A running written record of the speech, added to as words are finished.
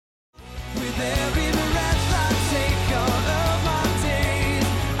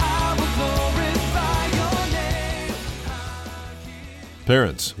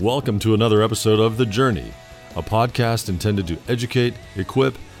Parents, welcome to another episode of The Journey, a podcast intended to educate,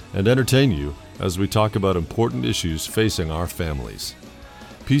 equip, and entertain you as we talk about important issues facing our families.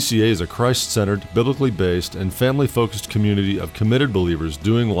 PCA is a Christ-centered, biblically based, and family-focused community of committed believers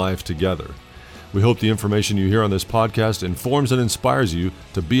doing life together. We hope the information you hear on this podcast informs and inspires you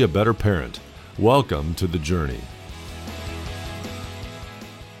to be a better parent. Welcome to The Journey.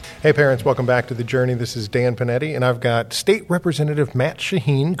 Hey parents, welcome back to The Journey. This is Dan Panetti, and I've got State Representative Matt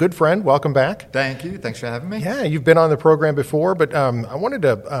Shaheen, good friend. Welcome back. Thank you. Thanks for having me. Yeah, you've been on the program before, but I wanted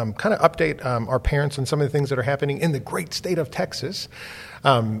to kind of update our parents on some of the things that are happening in the great state of Texas.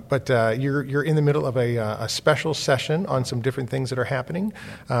 But you're in the middle of a special session on some different things that are happening.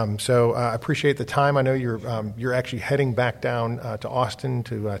 So I appreciate the time. I know you're actually heading back down to Austin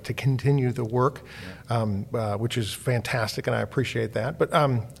to continue the work, which is fantastic, and I appreciate that.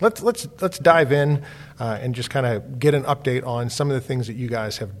 But let's dive in and just kind of get an update on some of the things that you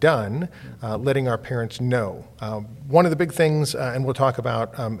guys have done, letting our parents know. One of the big things, and we'll talk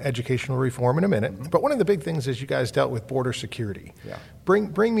about educational reform in a minute, but one of the big things is you guys dealt with border security. Yeah.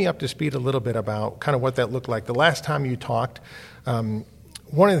 Bring me up to speed a little bit about kind of what that looked like. The last time you talked,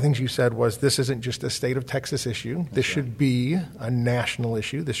 one of the things you said was this isn't just a state of Texas issue. This should be a national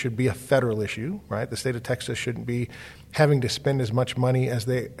issue. This should be a federal issue, right? The state of Texas shouldn't be having to spend as much money as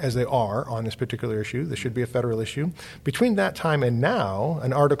they are on this particular issue. This should be a federal issue. Between that time and now,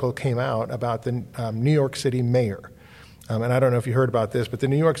 an article came out about the New York City mayor. And I don't know if you heard about this, but the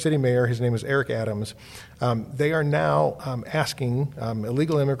New York City mayor, his name is Eric Adams, they are now asking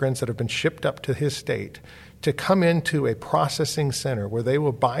illegal immigrants that have been shipped up to his state to come into a processing center where they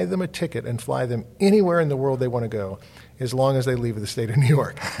will buy them a ticket and fly them anywhere in the world they want to go, as long as they leave the state of New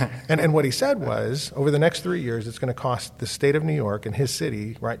York. And what he said was, over the next 3 years, it's going to cost the state of New York and his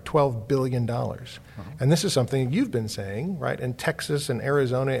city, right, $12 billion. And this is something you've been saying, right, and Texas and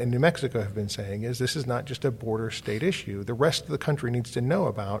Arizona and New Mexico have been saying, is this is not just a border state issue. The rest of the country needs to know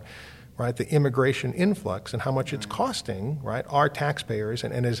about, right, the immigration influx and how much it's costing, right, our taxpayers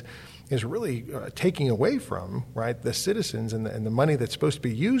and is really taking away from, right, the citizens and the money that's supposed to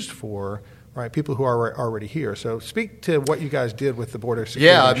be used for, right, people who are already here. So speak to what you guys did with the border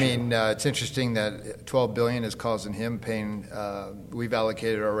security. Yeah, I mean, it's interesting that $12 billion is causing him pain. We've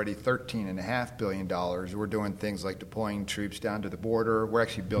allocated already $13.5 billion. We're doing things like deploying troops down to the border. We're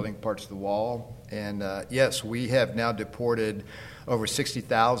actually building parts of the wall. And yes, we have now deported over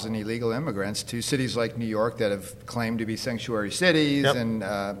 60,000 illegal immigrants to cities like New York that have claimed to be sanctuary cities and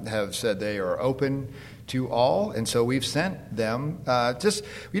have said they are open to all, and so we've sent them. Just,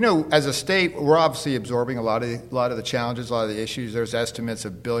 you know, as a state, we're obviously absorbing a lot of the challenges, a lot of the issues. There's estimates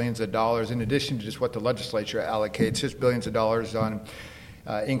of billions of dollars, in addition to just what the legislature allocates, just billions of dollars on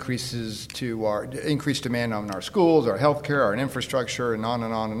increases to our increased demand on our schools, our healthcare, our infrastructure, and on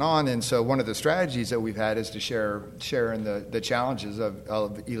and on and on. And so one of the strategies that we've had is to share in the challenges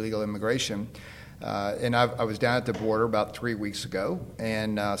of illegal immigration. And I was down at the border about 3 weeks ago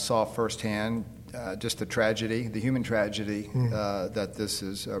and saw firsthand just the tragedy, the human tragedy that this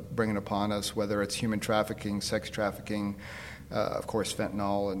is bringing upon us, whether it's human trafficking, sex trafficking, of course,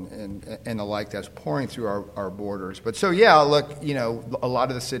 fentanyl and the like that's pouring through our borders. But so, yeah, look, you know, a lot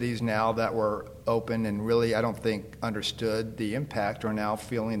of the cities now that were open and really, I don't think, understood the impact are now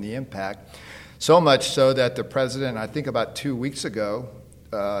feeling the impact. So much so that the president, I think about 2 weeks ago,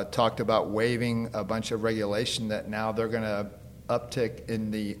 talked about waiving a bunch of regulation that now they're going to uptick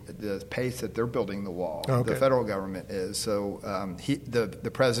in the pace that they're building the wall. Okay. The federal government is. So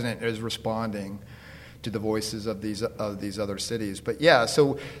the president is responding to the voices of these other cities. But yeah,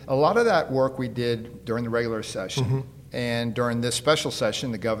 so a lot of that work we did during the regular session. And during this special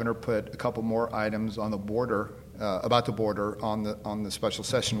session, the governor put a couple more items on the border, about the border on the special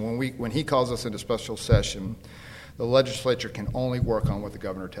session. When he calls us into special session, the legislature can only work on what the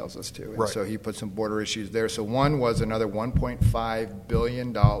governor tells us to. And so he put some border issues there. So one was another $1.5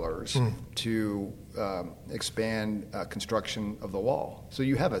 billion to expand construction of the wall. So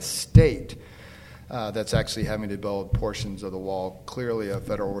you have a state that's actually having to build portions of the wall, clearly a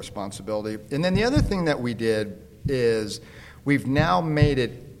federal responsibility. And then the other thing that we did is we've now made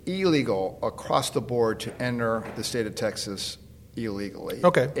it illegal across the board to enter the state of Texas illegally.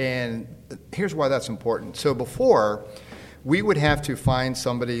 Okay. And here's why that's important. So before, we would have to find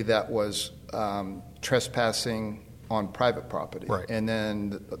somebody that was trespassing on private property. Right. And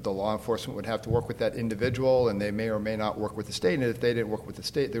then the law enforcement would have to work with that individual, and they may or may not work with the state. And if they didn't work with the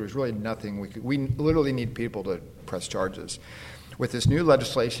state, there was really nothing we literally need people to press charges. With this new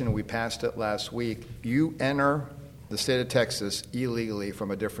legislation, we passed it last week, you enter the state of Texas illegally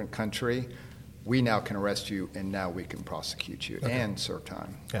from a different country, we now can arrest you, and now we can prosecute you and serve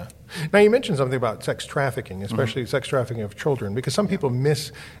time. Yeah. Now, you mentioned something about sex trafficking, especially sex trafficking of children, because some people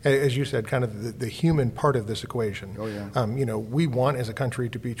miss, as you said, kind of the human part of this equation. Oh, yeah. We want as a country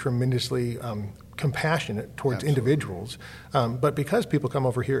to be tremendously compassionate towards individuals, but because people come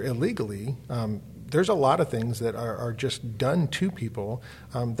over here illegally, there's a lot of things that are just done to people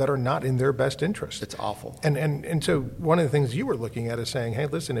that are not in their best interest. It's awful. And so one of the things you were looking at is saying, hey,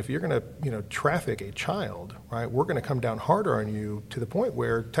 listen, if you're going to traffic a child, right, we're going to come down harder on you to the point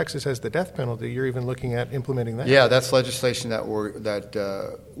where Texas has the death penalty. You're even looking at implementing that. Yeah, that's legislation that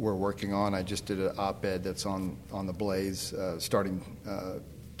we're working on. I just did an op-ed that's on the Blaze starting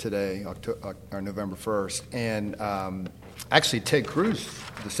today, November 1st, and. Actually, Ted Cruz,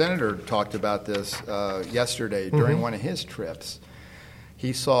 the senator, talked about this yesterday during one of his trips.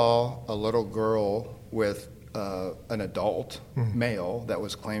 He saw a little girl with an adult male that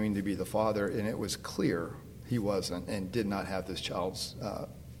was claiming to be the father, and it was clear he wasn't and did not have this child's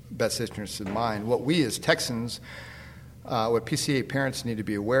best interests in mind. What we as Texans, what PCA parents need to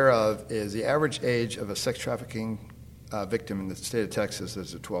be aware of is the average age of a sex trafficking victim in the state of Texas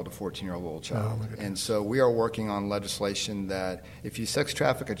is a 12 to 14-year-old little child. And so we are working on legislation that if you sex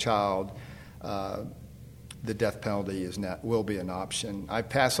traffic a child, the death penalty will be an option. I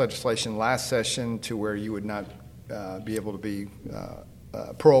passed legislation last session to where you would not be able to be,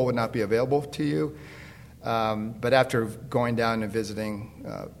 parole would not be available to you. But after going down and visiting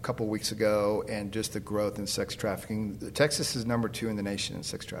a couple weeks ago and just the growth in sex trafficking, Texas is number 2 in the nation in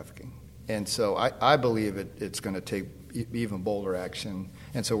sex trafficking. And so I believe it's going to take even bolder action.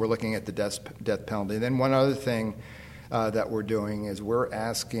 And so we're looking at the death penalty. And then one other thing that we're doing is we're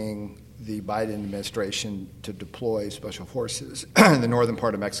asking the Biden administration to deploy special forces in the northern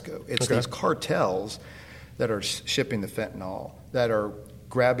part of Mexico. It's these cartels that are shipping the fentanyl, that are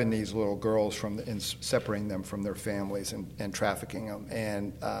grabbing these little girls and separating them from their families and trafficking them.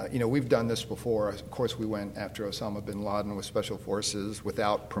 And, we've done this before. Of course, we went after Osama bin Laden with special forces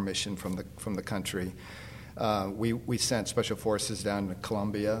without permission from the country. We sent special forces down to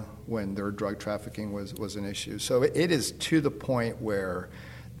Colombia when their drug trafficking was an issue. So it is to the point where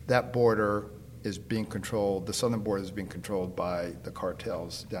that border is being controlled, the southern border is being controlled by the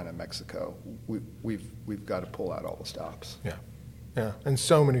cartels down in Mexico. We've got to pull out all the stops. Yeah, and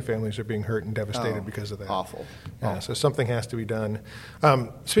so many families are being hurt and devastated because of that. Awful. Yeah, so something has to be done.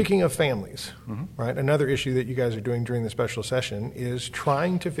 Speaking of families, right, another issue that you guys are doing during the special session is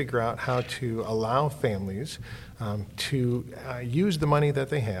trying to figure out how to allow families to use the money that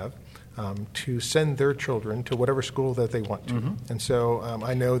they have to send their children to whatever school that they want to. And so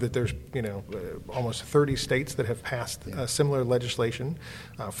I know that there's almost 30 states that have passed similar legislation,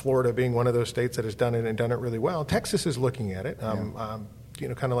 Florida being one of those states that has done it and done it really well. Texas is looking at it. Kind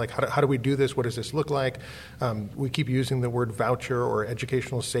of like how do we do this? What does this look like? We keep using the word voucher or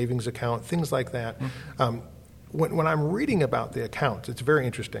educational savings account, things like that. When I'm reading about the accounts, it's very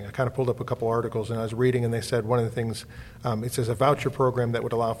interesting. I kind of pulled up a couple articles and I was reading, and they said one of the things, it says a voucher program that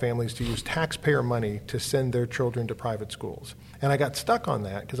would allow families to use taxpayer money to send their children to private schools. And I got stuck on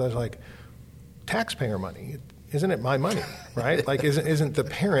that because I was like, taxpayer money? Isn't it my money, right? Like, isn't the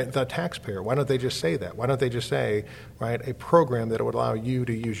parent the taxpayer? Why don't they just say that? Why don't they just say, right, a program that would allow you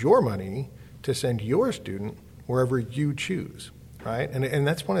to use your money to send your student wherever you choose? Right, and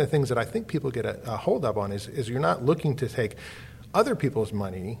that's one of the things that I think people get a hold up on is you're not looking to take other people's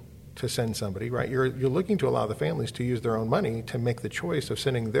money to send somebody, right? You're looking to allow the families to use their own money to make the choice of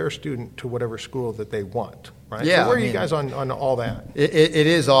sending their student to whatever school that they want, right? Yeah, so where are you guys on all that? It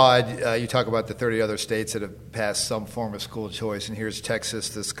is odd. You talk about the 30 other states that have passed some form of school choice, and here's Texas,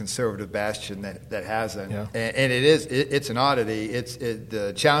 this conservative bastion that hasn't. Yeah. And it's an oddity.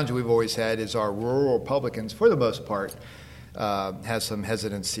 The challenge we've always had is our rural Republicans, for the most part, has some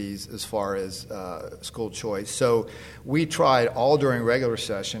hesitancies as far as school choice. So we tried all during regular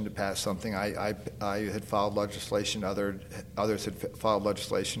session to pass something. I had filed legislation. Others had filed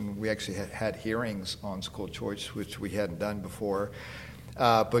legislation. We actually had hearings on school choice, which we hadn't done before,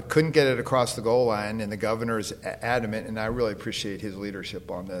 but couldn't get it across the goal line. And the governor is adamant, and I really appreciate his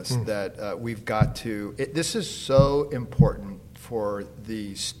leadership on this, that we've got to. This is so important for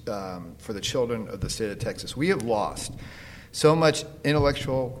the children of the state of Texas. We have lost so much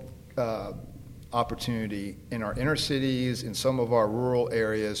intellectual opportunity in our inner cities, in some of our rural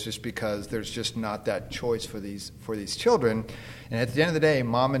areas, just because there's just not that choice for these children. And at the end of the day,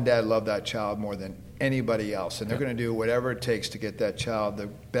 mom and dad love that child more than anybody else, and they're going to do whatever it takes to get that child the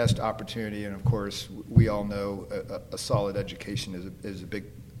best opportunity. And of course, we all know a solid education is a big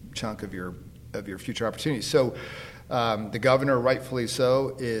chunk of your future opportunities. So the governor, rightfully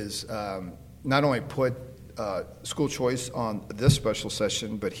so, is not only put school choice on this special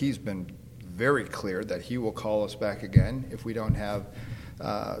session, but he's been very clear that he will call us back again if we don't have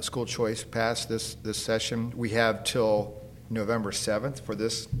school choice passed this session. We have till November 7th for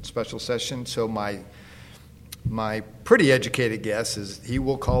this special session, so my pretty educated guess is he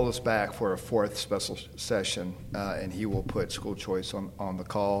will call us back for a fourth special session, and he will put school choice on the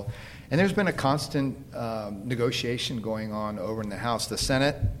call. And there's been a constant negotiation going on over in the House. The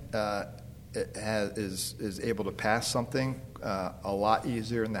Senate is able to pass something a lot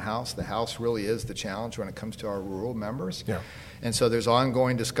easier in the House. The House really is the challenge when it comes to our rural members. Yeah. And so there's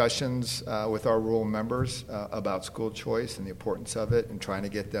ongoing discussions with our rural members about school choice and the importance of it and trying to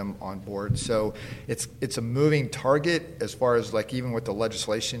get them on board. So it's a moving target as far as like even what the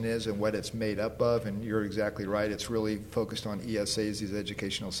legislation is and what it's made up of. And you're exactly right. It's really focused on ESAs, these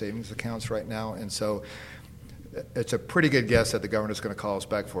educational savings accounts right now. And so it's a pretty good guess that the governor's going to call us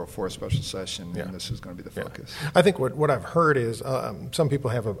back for a fourth special session, and this is going to be the focus. I think what I've heard is some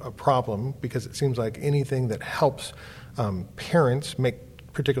people have a problem because it seems like anything that helps parents make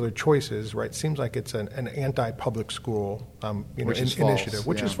particular choices, right, seems like it's an anti-public school initiative,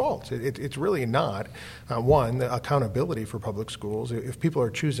 which is false. It's really not. One, the accountability for public schools. If people are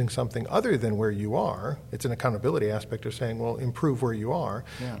choosing something other than where you are, it's an accountability aspect of saying, well, improve where you are.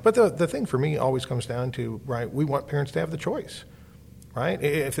 Yeah. But the thing for me always comes down to, right, we want parents to have the choice. Right?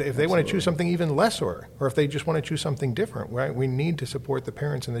 If they want to choose something even lesser, or if they just want to choose something different, right? We need to support the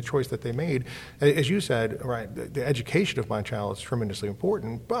parents in the choice that they made. As you said, right, the education of my child is tremendously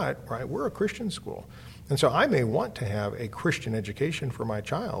important, but right, we're a Christian school. And so I may want to have a Christian education for my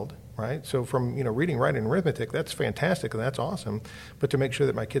child, right? So from reading, writing, and arithmetic, that's fantastic and that's awesome. But to make sure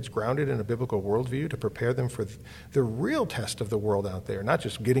that my kid's grounded in a biblical worldview, to prepare them for the real test of the world out there, not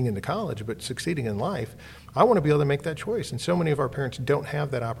just getting into college, but succeeding in life, I want to be able to make that choice. And so many of our parents don't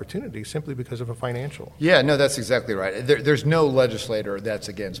have that opportunity simply because of a financial. Yeah, no, that's exactly right. There's no legislator that's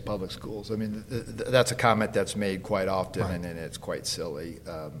against public schools. I mean, that's a comment that's made quite often, right. And it's quite silly.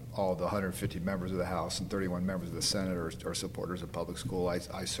 All the 150 members of the House and 31 members of the Senate are supporters of public school.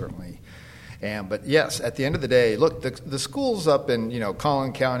 I certainly am. But yes, at the end of the day, look, the schools up in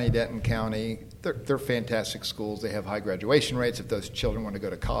Collin County, Denton County, they're fantastic schools. They have high graduation rates. If those children want to go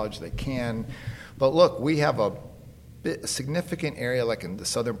to college, they can. But look, we have a significant area, like in the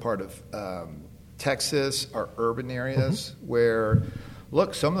southern part of Texas, our urban areas, where,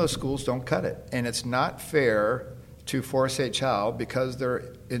 look, some of those schools don't cut it. And it's not fair to force a child, because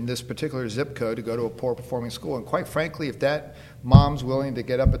they're in this particular zip code, to go to a poor-performing school. And quite frankly, if that mom's willing to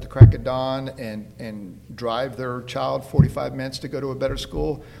get up at the crack of dawn and drive their child 45 minutes to go to a better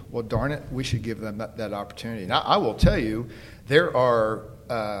school, well, darn it, we should give them that opportunity. Now, I will tell you, there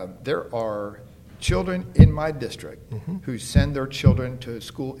are children in my district who send their children to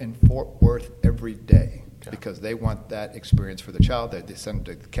school in Fort Worth every day because they want that experience for the child. They send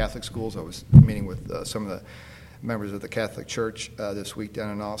them to Catholic schools. I was meeting with some of the members of the Catholic Church this week down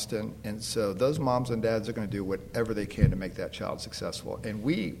in Austin. And so those moms and dads are going to do whatever they can to make that child successful. And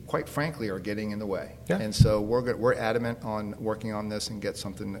we, quite frankly, are getting in the way. Yeah. And so we're adamant on working on this and get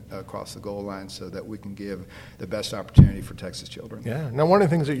something across the goal line so that we can give the best opportunity for Texas children. Yeah. Now, one of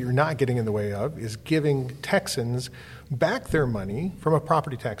the things that you're not getting in the way of is giving Texans back their money from a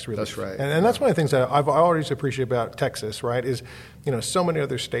property tax relief. That's right. And that's one of the things that I've always appreciated about Texas, right, is so many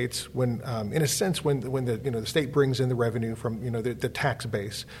other states, when in a sense, when the state brings in the revenue from the tax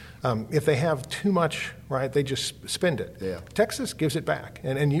base, if they have too much, right, they just spend it. Yeah. Texas gives it back,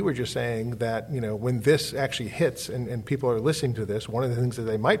 and you were just saying that when this actually hits and people are listening to this, one of the things that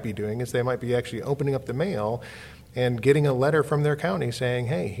they might be doing is they might be actually opening up the mail and getting a letter from their county saying,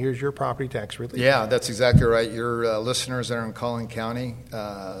 hey, here's your property tax relief. Yeah, that's exactly right. Your listeners that are in Collin County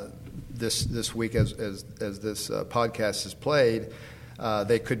this week, as this podcast is played,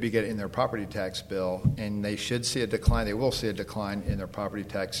 they could be getting their property tax bill, and they should see a decline. They will see a decline in their property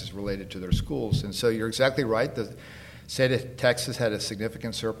taxes related to their schools. And so you're exactly right. The state of Texas had a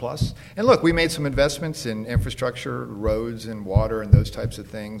significant surplus. And look, we made some investments in infrastructure, roads and water and those types of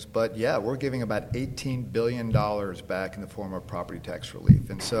things. But yeah, we're giving about $18 billion back in the form of property tax relief.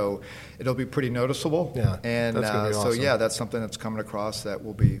 And so it'll be pretty noticeable. Yeah, and that's gonna be awesome. So yeah, that's something that's coming across that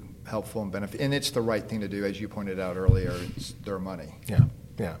will be helpful and benefit. And it's the right thing to do, as you pointed out earlier. It's their money. Yeah.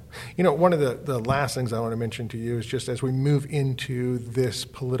 Yeah. One of the last things I want to mention to you is just as we move into this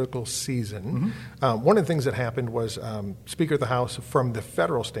political season, one of the things that happened was Speaker of the House from the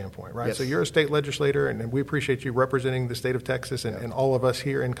federal standpoint, right? Yes. So you're a state legislator, and we appreciate you representing the state of Texas and all of us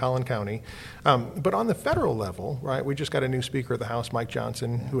here in Collin County. But on the federal level, right, we just got a new Speaker of the House, Mike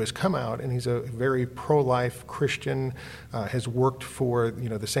Johnson, who has come out, and he's a very pro-life Christian, has worked for,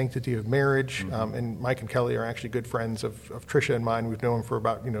 the sanctity of marriage, and Mike and Kelly are actually good friends of Tricia and mine. We've known him for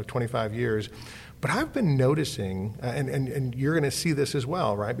about 25 years. But I've been noticing, and you're going to see this as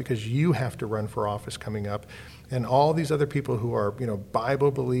well, right? Because you have to run for office coming up, and all these other people who are,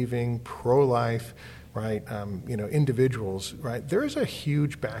 Bible-believing, pro-life, right? Individuals, right? There is a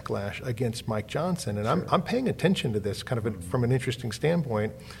huge backlash against Mike Johnson, and I'm paying attention to this kind of from an interesting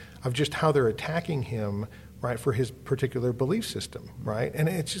standpoint of just how they're attacking him, right, for his particular belief system, right? And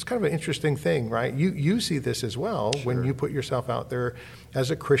it's just kind of an interesting thing, right? You see this as well when you put yourself out there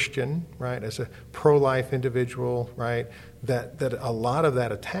as a Christian, right, as a pro-life individual, right, that a lot of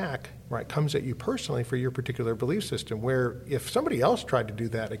that attack, right, comes at you personally for your particular belief system, where if somebody else tried to do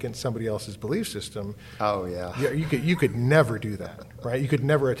that against somebody else's belief system, you could never do that, right? You could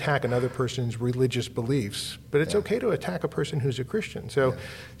never attack another person's religious beliefs, but it's okay to attack a person who's a Christian. So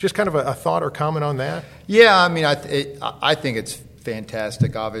just kind of a thought or comment on that? Yeah, I mean, I think it's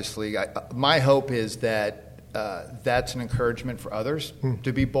fantastic, obviously. My hope is that that's an encouragement for others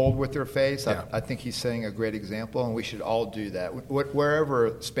to be bold with their faith. I think he's setting a great example, and we should all do that.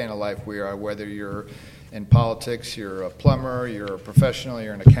 Wherever span of life we are, whether you're in politics, you're a plumber, you're a professional,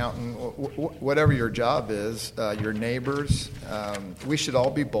 you're an accountant, whatever your job is, your neighbors, we should all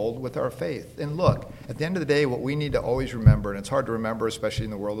be bold with our faith. And look, at the end of the day, what we need to always remember, and it's hard to remember, especially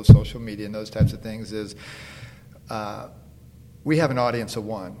in the world of social media and those types of things, is we have an audience of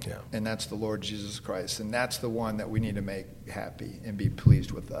one, and that's the Lord Jesus Christ, and that's the one that we need to make happy and be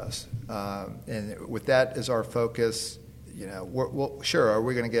pleased with us. And with that as our focus, sure, are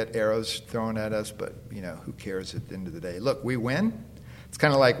we going to get arrows thrown at us? But, who cares at the end of the day? Look, we win. It's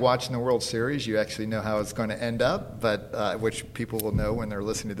kind of like watching the World Series. You actually know how it's going to end up, but which people will know when they're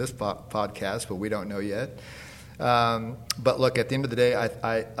listening to this podcast, but we don't know yet. But look, at the end of the day,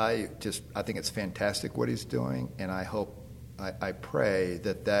 I think it's fantastic what he's doing, and I pray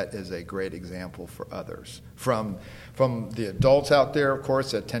that is a great example for others. From the adults out there, of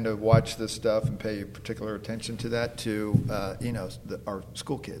course, that tend to watch this stuff and pay particular attention to that, to our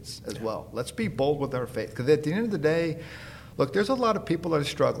school kids as well. Let's be bold with our faith, because at the end of the day, look, there's a lot of people that are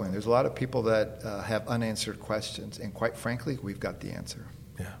struggling. There's a lot of people that have unanswered questions, and quite frankly, we've got the answer.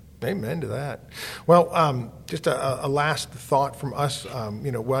 Yeah. Amen to that. Well, just a last thought from us.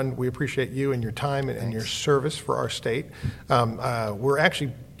 One, we appreciate you and your time and your service for our state. We're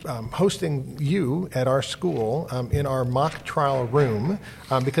actually hosting you at our school in our mock trial room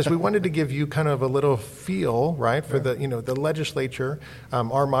because we wanted to give you kind of a little feel, right, for the legislature.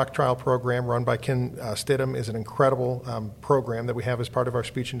 Our mock trial program run by Ken Stidham is an incredible program that we have as part of our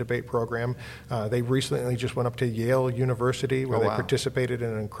speech and debate program. They recently just went up to Yale University where they participated in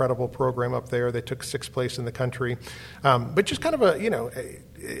an incredible program up there. They took 6th place in the country. But just kind of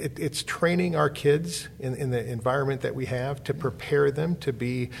it's training our kids in the environment that we have to prepare them to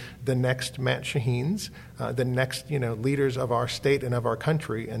be the next Matt Shaheens, the next leaders of our state and of our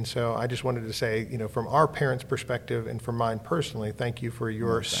country. And so I just wanted to say, from our parents' perspective and from mine personally, thank you for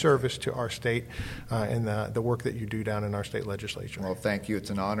your service to our state and the work that you do down in our state legislature. Well, thank you.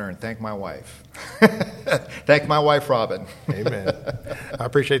 It's an honor, and thank my wife. Thank my wife, Robin. Amen. I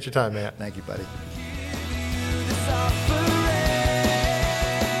appreciate your time, Matt. Thank you, buddy.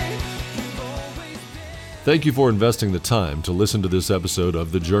 Thank you for investing the time to listen to this episode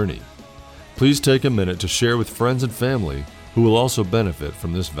of The Journey. Please take a minute to share with friends and family who will also benefit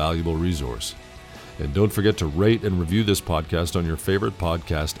from this valuable resource. And don't forget to rate and review this podcast on your favorite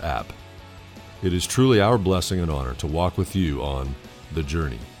podcast app. It is truly our blessing and honor to walk with you on The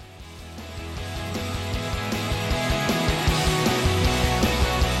Journey.